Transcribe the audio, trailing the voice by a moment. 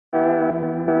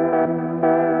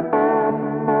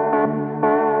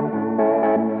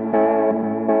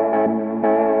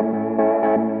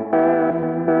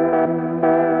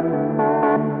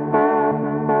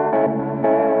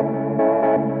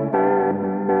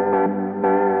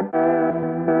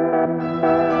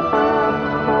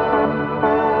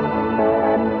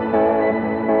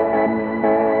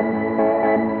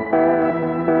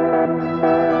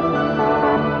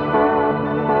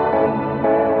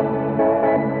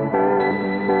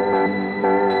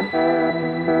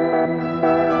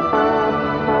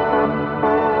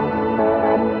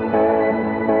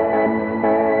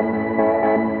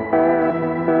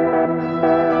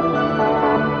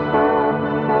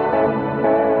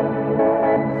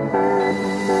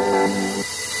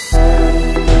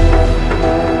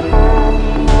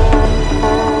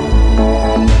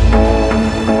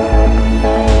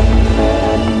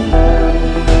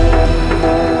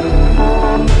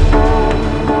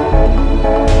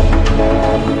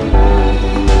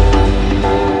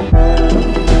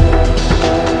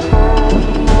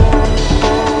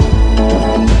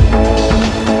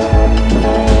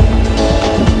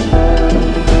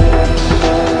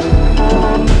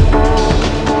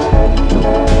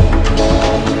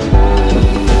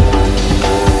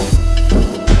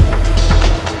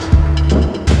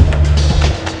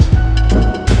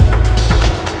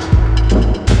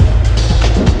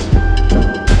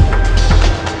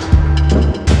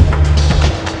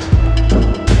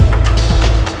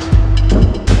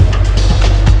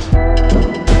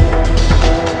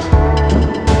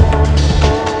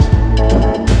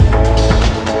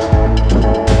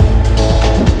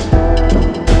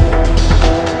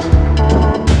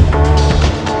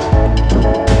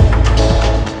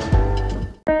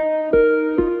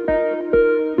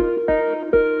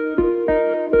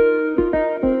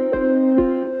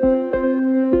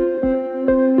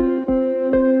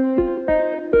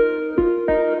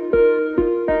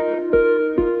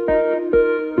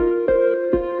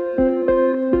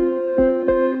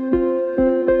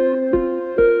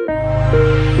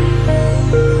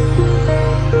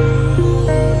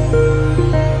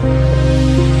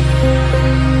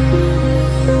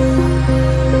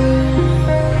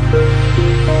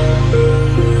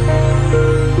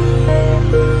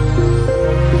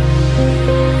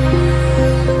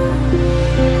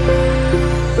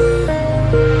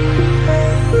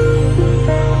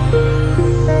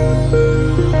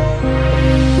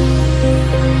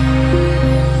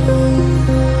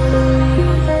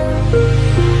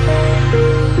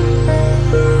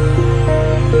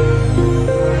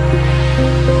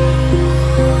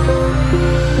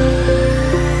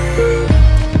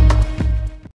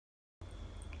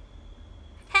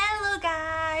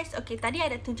tadi I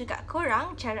dah tunjuk kat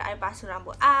korang cara I basuh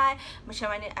rambut I, macam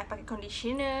mana I pakai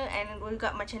conditioner, and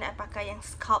juga macam mana I pakai yang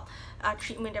scalp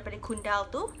treatment daripada Kundal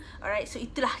tu. Alright, so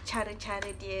itulah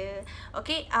cara-cara dia.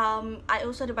 Okay, I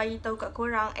also ada bagi tahu kat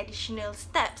korang additional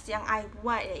steps yang I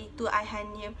buat, iaitu I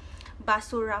hanya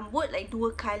basuh rambut like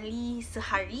 2 kali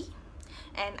sehari,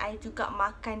 and I juga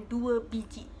makan 2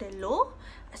 biji telur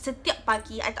setiap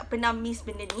pagi. I tak pernah miss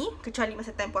benda ni kecuali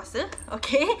masa time puasa.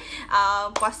 Okay,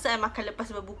 puasa I makan lepas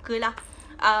berbuka lah.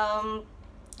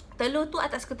 Telur tu I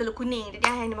tak suka telur kuning, jadi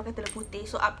I hanya makan telur putih.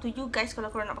 So up to you guys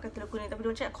kalau korang nak pakai telur kuning. Tapi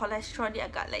dia cakap kolesterol dia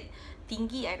agak like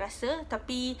tinggi I rasa.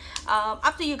 Tapi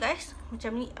up to you guys.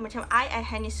 Macam ni, macam I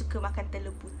hanya suka makan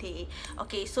telur putih.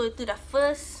 Okay, so itu dah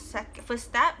first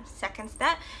step. Second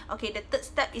step, okay, the third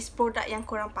step is produk yang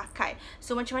korang pakai.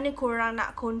 So macam mana korang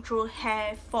nak control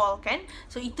hair fall kan.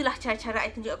 So itulah cara-cara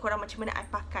I tunjuk korang macam mana I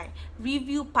pakai.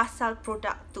 Review pasal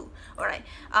produk tu. Alright,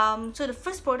 so the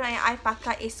first product yang I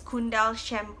pakai is Kundal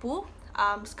Shampoo,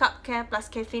 Scalp Care plus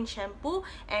Caffeine Shampoo,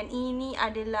 and ini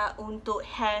adalah untuk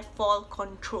hair fall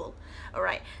control.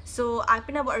 Alright, so I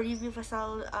pernah buat review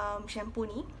pasal shampoo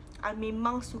ni. I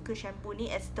memang suka shampoo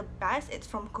ni. It's the best. It's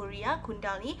from Korea,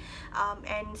 Kundal ni.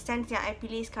 And scent yang I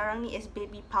pilih sekarang ni is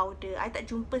baby powder. I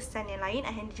tak jumpa scent yang lain,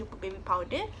 I hanya jumpa baby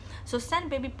powder. So scent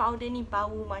baby powder ni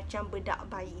bau macam bedak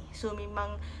bayi. So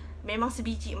memang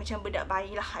sebiji macam bedak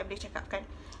bayi lah, I boleh cakapkan.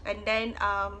 And then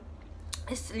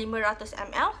it's 500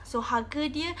 ml. So harga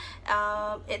dia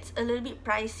it's a little bit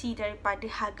pricey daripada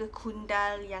harga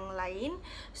Kundal yang lain.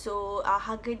 So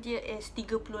harga dia is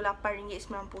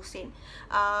RM38.90.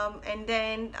 And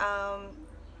then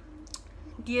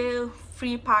dia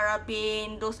free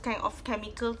paraben, those kind of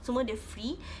chemical, semua dia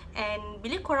free. And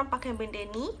bila korang pakai benda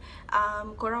ni,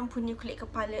 korang punya kulit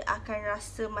kepala akan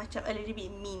rasa macam a little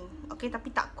bit mint. Okay, tapi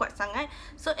tak kuat sangat.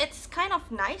 So it's kind of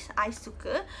nice, I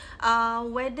suka.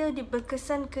 Whether dia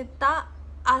berkesan ke tak,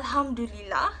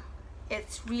 Alhamdulillah,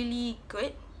 it's really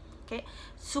good. Okay,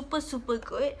 super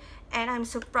good. And I'm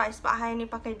surprised sebab I ni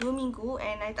pakai 2 minggu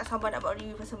and I tak sabar nak buat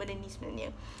review pasal benda ni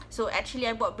sebenarnya. So actually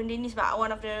I buat benda ni sebab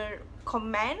one of the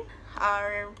comment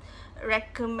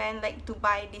recommend like to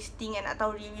buy this thing and nak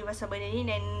tahu review pasal benda ni.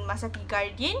 Dan masa pergi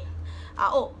Guardian,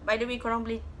 oh by the way, korang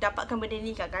boleh dapatkan benda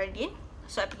ni kat Guardian.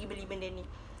 So I pergi beli benda ni.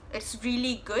 It's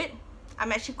really good.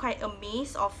 I'm actually quite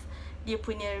amazed of dia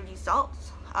punya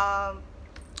results.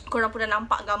 Korang pun dah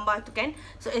nampak gambar tu kan.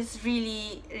 So it's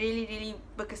really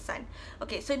berkesan.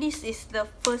 Okay, so this is the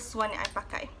first one yang I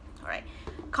pakai. Alright,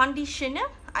 conditioner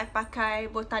I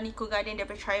pakai Botaneco Garden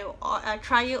daripada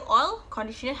Trial Oil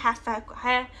Conditioner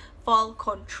Hair Fall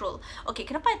Control. Okay,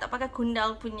 kenapa I tak pakai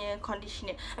Kundal punya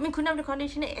conditioner? I mean Kundal punya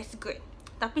conditioner is good,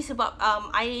 tapi sebab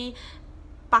I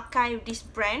pakai this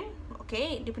brand,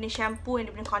 okay, dia punya shampoo and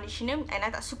dia punya conditioner, and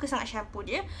I tak suka sangat shampoo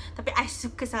dia, tapi I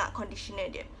suka sangat conditioner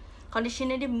dia.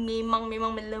 Conditioner dia memang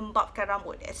melembabkan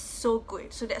rambut. It's so good.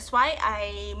 So that's why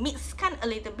I mixkan a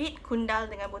little bit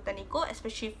Kundal dengan Botaneco,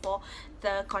 especially for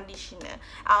the conditioner.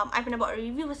 I pernah buat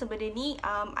review pasal benda ni.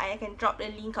 I akan drop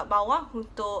the link kat bawah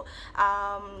untuk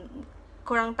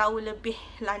korang tahu lebih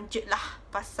lanjut lah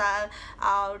pasal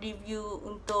review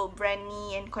untuk brand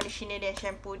ni and conditioner dan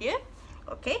shampoo dia.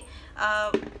 Okay.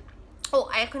 Oh,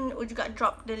 I akan juga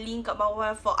drop the link kat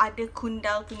bawah for ada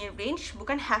Kundal punya range.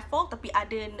 Bukan Hairfall, tapi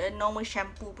ada normal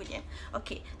shampoo punya.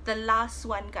 Okay, the last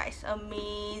one guys.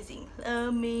 Amazing.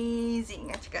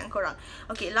 Nak cakap dengan korang.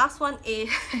 Okay, last one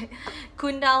is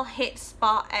Kundal Head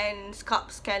Spa and Scalp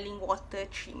Scaling Water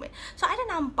Treatment. So, I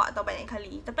dah nampak tau banyak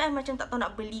kali. Tapi I macam tak tahu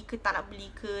nak beli ke tak nak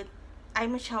beli ke. I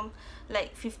macam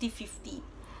like 50-50.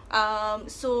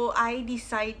 So, I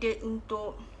decided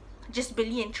untuk just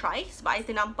beli and try. Sebab I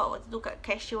ternampak waktu tu kat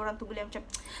cashier orang tu beli macam,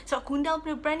 sebab Kundal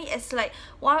punya brand ni is like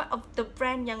one of the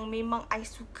brand yang memang I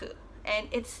suka.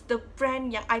 And it's the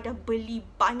brand yang I dah beli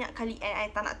banyak kali and I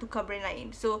tak nak tukar brand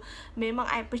lain. So memang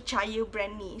I percaya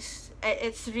brand ni.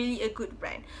 It's really a good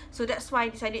brand. So that's why I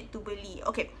decided to beli.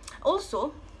 Okay,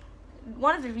 also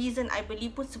one of the reason I beli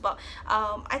pun sebab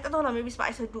I tak tahu lah, maybe sebab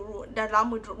I dah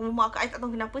lama duduk rumah ke, I tak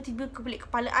tahu kenapa tiba kulit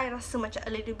kepala I rasa macam a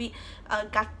little bit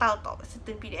gatal tau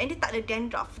certain period. And dia tak ada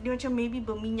dandruff, dia macam maybe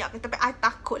berminyak ke, tapi I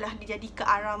takut lah dia jadi ke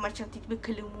arah macam tiba-tiba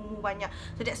kelemu banyak.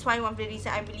 So that's why one of the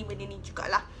reason I beli benda ni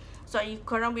jugalah. So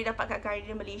korang boleh dapat kat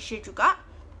Guardian Malaysia juga.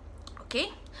 Okay,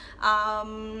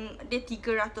 dia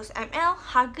 300 ml.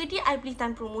 Harga dia I beli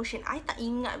time promotion. I tak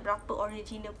ingat berapa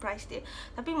original price dia,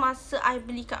 tapi masa I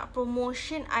beli kat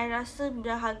promotion, I rasa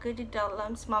dah harga dia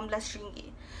dalam RM19.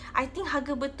 I think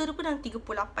harga betul pun dalam 38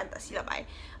 tak silap I.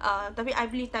 Tapi I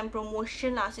beli time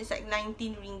promotion lah, so it's like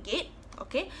RM19.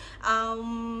 Okay,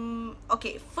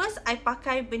 okay, first I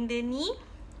pakai benda ni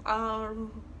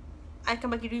I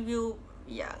akan bagi review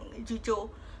yang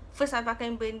jujur. First I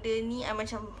pakai benda ni, I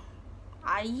macam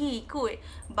air kot.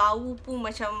 Bau pun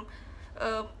macam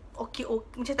okay,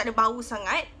 macam tak ada bau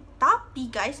sangat. Tapi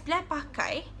guys, bila I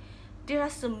pakai, dia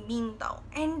rasa mint tau.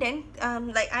 And then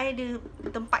like I ada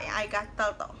tempat yang I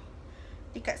gatal tau,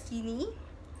 dekat sini.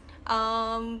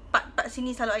 Part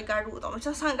sini selalu I garuk tau,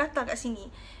 macam sangat gatal kat sini.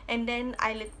 And then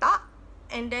I letak,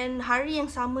 and then hari yang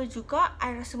sama juga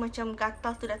I rasa macam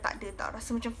gatal tu dah tak ada tau.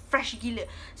 Rasa macam fresh gila.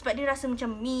 Sebab dia rasa macam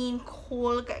mint,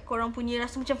 cold kat korang punya,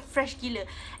 rasa macam fresh gila.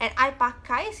 And I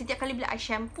pakai, setiap kali bila I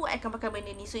shampoo, I akan pakai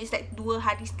benda ni. So it's like 2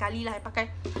 hari sekali lah I pakai.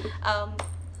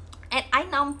 And I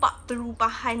nampak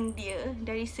perubahan dia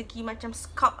dari segi macam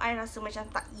scalp I rasa macam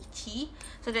tak itchy.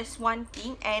 So that's one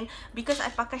thing. And because I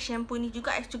pakai shampoo ni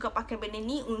juga, I juga pakai benda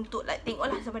ni untuk like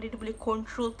tengok lah sama dia boleh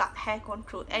control tak hair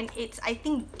control. And I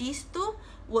think these two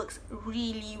works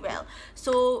really well.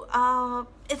 So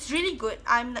it's really good.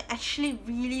 I'm like actually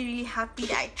really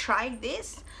happy that I tried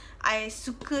this. I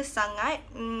suka sangat.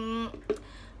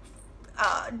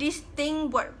 This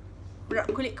thing buat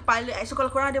kulit kepala. So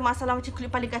kalau korang ada masalah macam kulit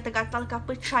kepala gatal-gatal ke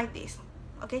apa, try this.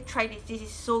 Okay, try this. This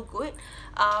is so good.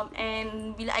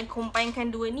 And bila I combinekan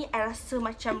dua ni, I rasa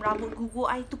macam rambut gugur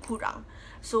I tu kurang.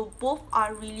 So both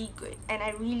are really good, and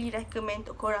I really recommend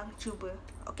untuk korang cuba.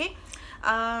 Okay.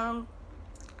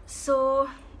 So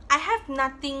I have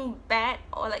nothing bad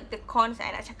or like the cons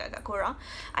I nak cakap kat korang.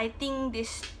 I think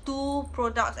these 2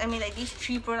 products, I mean like these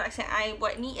 3 products yang I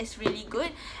buat ni is really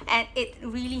good, and it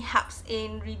really helps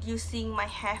in reducing my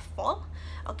hair fall.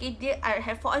 Okay, dia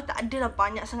hair fall tak adalah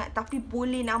banyak sangat, tapi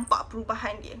boleh nampak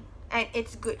perubahan dia. And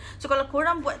it's good. So kalau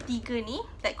korang buat 3 ni,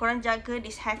 like korang jaga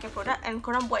this hair care product, and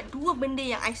korang buat 2 benda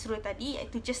yang I suruh tadi,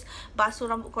 iaitu just basuh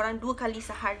rambut korang 2 kali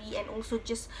sehari, and also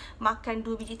just makan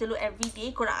 2 biji telur every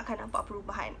day, korang akan nampak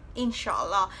perubahan,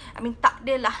 InsyaAllah. I mean tak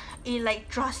adalah like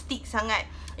drastic sangat.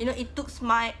 You know, it took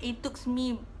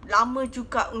me lama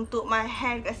juga untuk my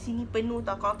hair kat sini penuh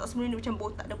tau. Kalau tak sebelum ni macam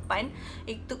botak depan,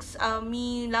 it took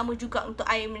me lama juga untuk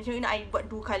I macam, you know, I buat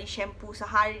 2 kali shampoo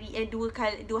sehari,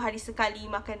 2 hari sekali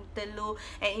makan telur.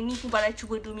 And ini pun baru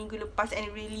cuba 2 minggu lepas, and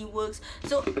it really works.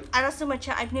 So I rasa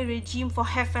macam I punya regime for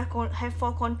hair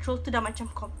fall control tu dah macam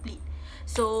complete.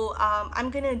 So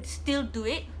I'm gonna still do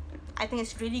it. I think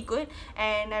it's really good,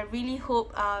 and I really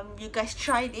hope you guys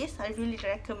try this. I really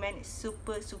recommend. It's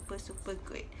super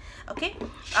good. Okay.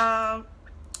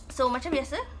 So macam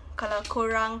biasa, kalau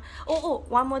korang,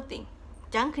 one more thing,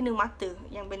 jangan kena mata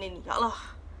yang benda ni. Ya Allah,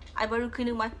 I baru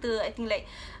kena mata, I think like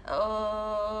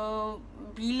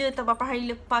bila tak berapa hari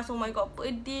lepas. Oh my god,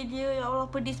 pedih dia. Ya Allah,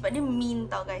 pedih sebab dia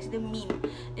mint tau guys. Dia mint.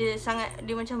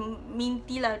 Dia macam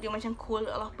minty lah. Dia macam cold.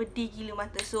 Ya Allah, pedih gila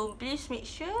mata. So please make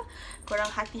sure korang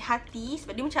hati-hati,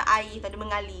 sebab dia macam air tau, dia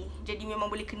mengalir. Jadi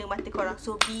memang boleh kena mata korang.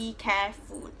 So be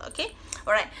careful. Okay.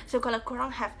 Alright. So kalau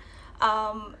korang have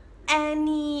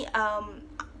any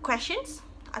questions,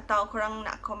 atau korang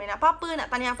nak komen apa-apa,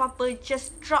 nak tanya apa-apa,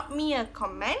 just drop me a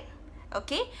comment.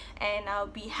 Okay, and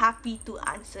I'll be happy to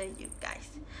answer you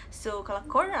guys. So kalau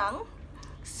korang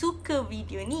suka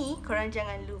video ni, korang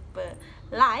jangan lupa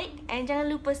like, and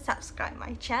jangan lupa subscribe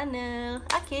my channel.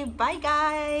 Okay, bye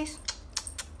guys.